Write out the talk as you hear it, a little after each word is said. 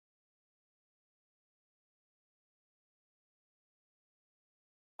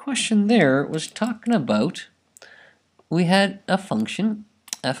question there was talking about, we had a function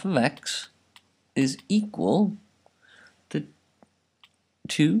f of x is equal to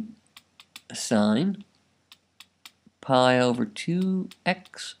 2 sine pi over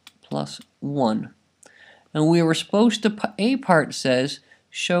 2x plus 1. And we were supposed to, a part says,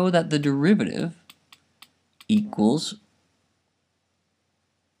 show that the derivative equals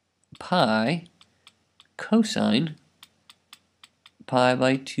pi cosine pi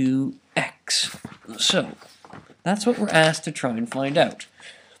by 2x. So that's what we're asked to try and find out.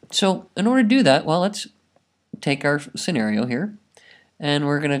 So in order to do that, well, let's take our scenario here, and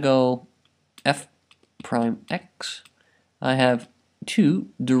we're going to go f prime x. I have 2,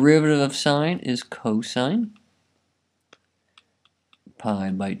 derivative of sine is cosine pi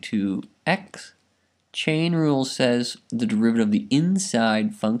by 2x. Chain rule says the derivative of the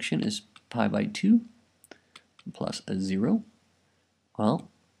inside function is pi by 2 plus a 0. Well,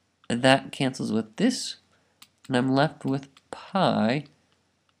 that cancels with this, and I'm left with pi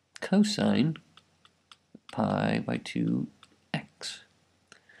cosine pi by 2x.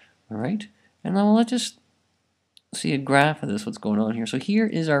 Alright, and now let's just see a graph of this, what's going on here. So here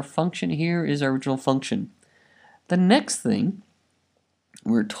is our function, here is our original function. The next thing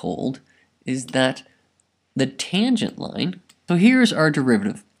we're told is that the tangent line, so here's our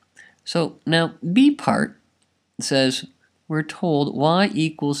derivative. So now B part says we're told y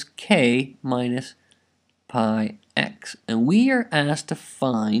equals k minus pi x, and we are asked to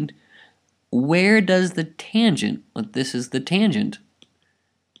find where does the tangent, this is the tangent,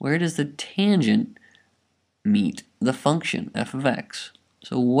 where does the tangent meet the function f of x?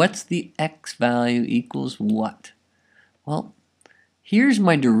 So what's the x value equals what? Well, here's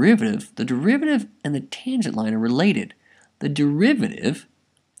my derivative. The derivative and the tangent line are related. The derivative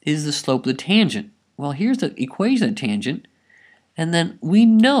is the slope of the tangent. Well, here's the equation of the tangent, and then we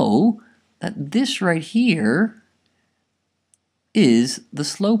know that this right here is the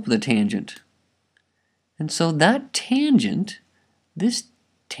slope of the tangent. And so that tangent, this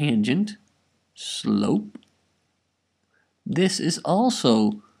tangent, slope, this is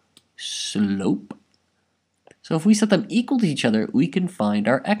also slope. So if we set them equal to each other, we can find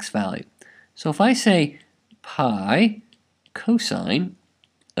our x value. So if I say pi cosine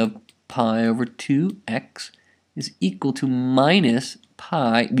of pi over 2x is equal to minus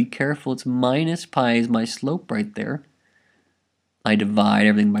pi, be careful, it's minus pi is my slope right there. I divide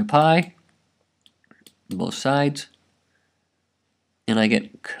everything by pi, both sides, and I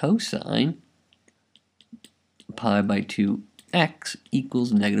get cosine pi by 2x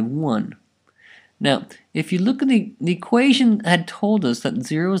equals -1. Now, if you look at the equation had told us that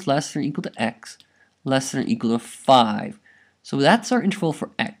 0 is less than or equal to x, less than or equal to 5. So that's our interval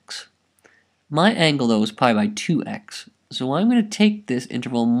for x. My angle, though, is pi by 2x. So I'm going to take this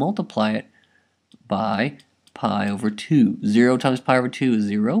interval and multiply it by pi over 2. 0 times pi over 2 is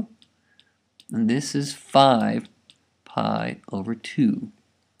 0. And this is 5 pi over 2.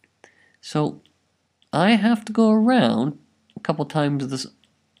 So I have to go around a couple times this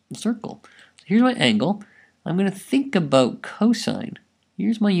circle. So here's my angle. I'm going to think about cosine.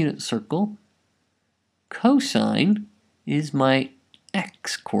 Here's my unit circle. Cosine is my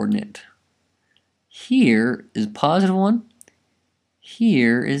x coordinate. Here is +1.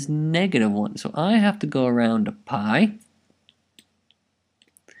 Here is -1. So I have to go around to pi.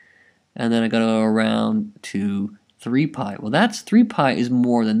 And then I got to go around to 3 pi. Well, that's 3 pi is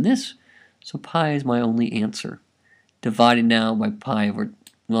more than this. So pi is my only answer. Divided now by pi over,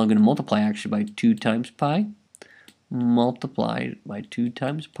 well, I'm going to multiply actually by 2 times pi. Multiplied by 2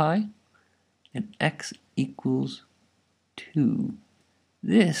 times pi. And x equals 2.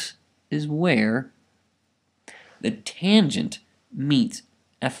 This is where the tangent meets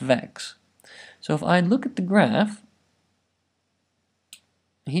f of x. So if I look at the graph,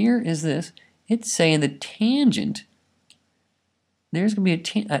 here is this. It's saying the tangent, there's going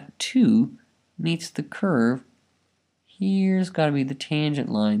to be at 2 meets the curve. Here's got to be the tangent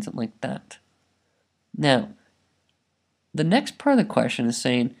line, something like that. Now, the next part of the question is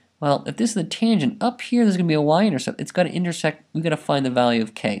saying, well, if this is the tangent, up here there's going to be a y-intercept. It's got to intersect, we've got to find the value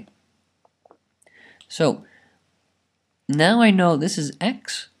of k. So, now I know this is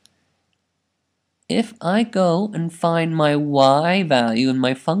x. If I go and find my y value in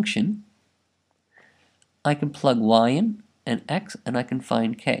my function, I can plug y in and x, and I can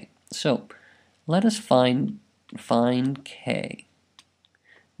find k. So, let us find k.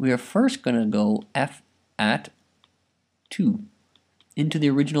 We are first going to go f at 2 into the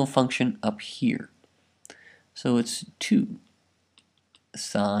original function up here. So it's 2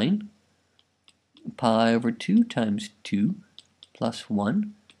 sine pi over 2 times 2 plus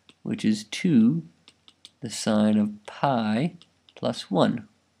 1 which is 2 the sine of pi plus 1.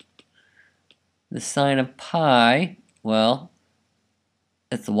 The sine of pi, well,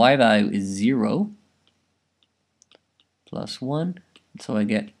 if the y value is 0 plus 1, so I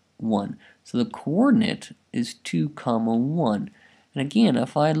get 1. So the coordinate is 2, 1. And again,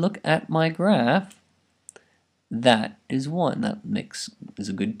 if I look at my graph, that is 1. That is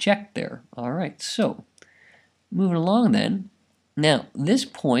a good check there. All right, so moving along then. Now, this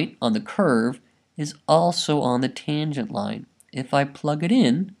point on the curve is also on the tangent line. If I plug it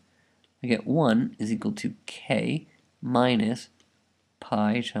in, I get 1 is equal to k minus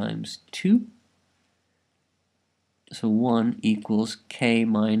pi times 2. So 1 equals k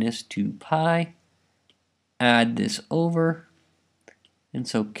minus 2 pi. Add this over, and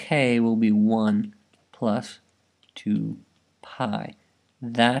so k will be 1 plus 2 pi.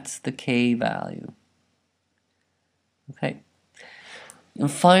 That's the k value. Okay. And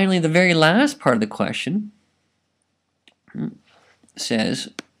finally, the very last part of the question says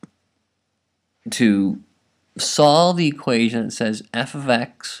to solve the equation that says f of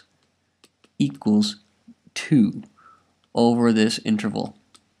x equals 2 over this interval.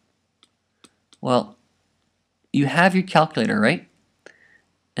 Well, you have your calculator, right?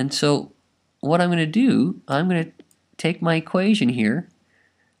 And so what I'm going to do, I'm going to take my equation here,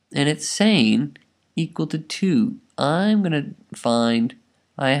 and it's saying equal to 2. I'm going to find,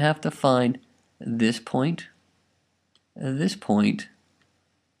 I have to find this point, and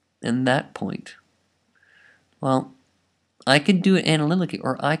that point. Well, I can do it analytically,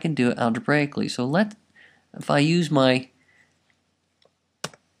 or I can do it algebraically. So if I use my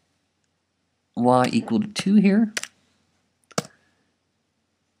y equal to 2 here,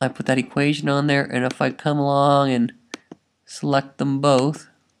 I put that equation on there, and if I come along and select them both,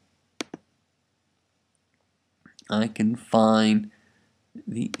 I can find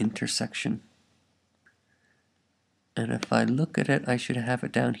the intersection. And if I look at it, I should have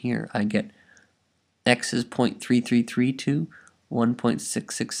it down here. I get x is 0.3332,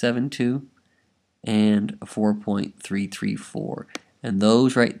 1.6672, and 4.334. And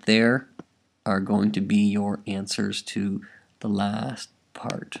those right there are going to be your answers to the last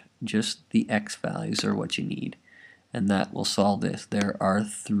part. Just the x values are what you need. And that will solve this. There are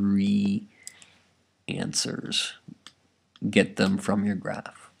 3 answers. Get them from your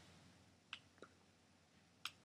graph.